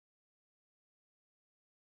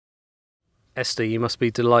Esther, you must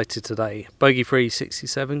be delighted today. Bogey free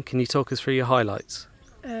 67. Can you talk us through your highlights?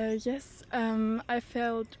 Yes, I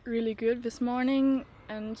felt really good this morning,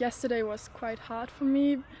 and yesterday was quite hard for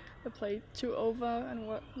me. I played 2 over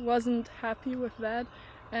and wasn't happy with that.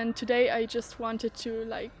 And today I just wanted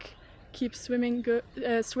to keep swinging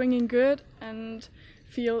good and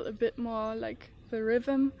feel a bit more like the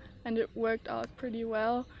rhythm, and it worked out pretty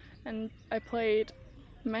well. And I played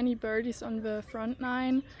many birdies on the front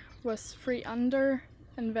nine, was 3 under,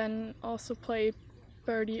 and then also played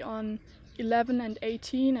birdie on 11 and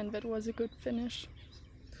 18, and that was a good finish.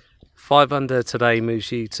 5 under today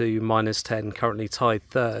moves you to -10, currently tied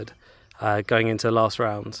third, going into the last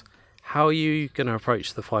round. How are you going to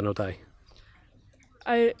approach the final day?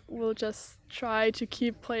 I will just try to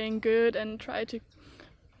keep playing good and try to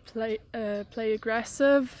play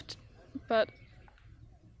aggressive, but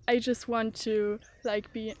I just want to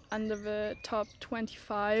be under the top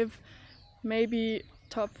 25, maybe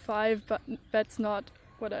top 5, but that's not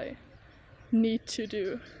what I need to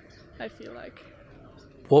do, I feel like.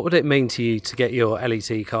 What would it mean to you to get your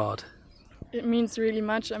LET card? It means really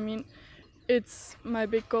much. I mean, it's my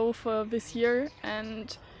big goal for this year,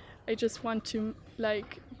 and I just want to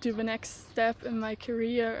do the next step in my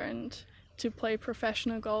career, and to play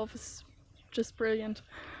professional golf is just brilliant.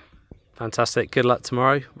 Fantastic. Good luck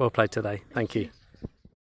tomorrow. Well played today. Thank you.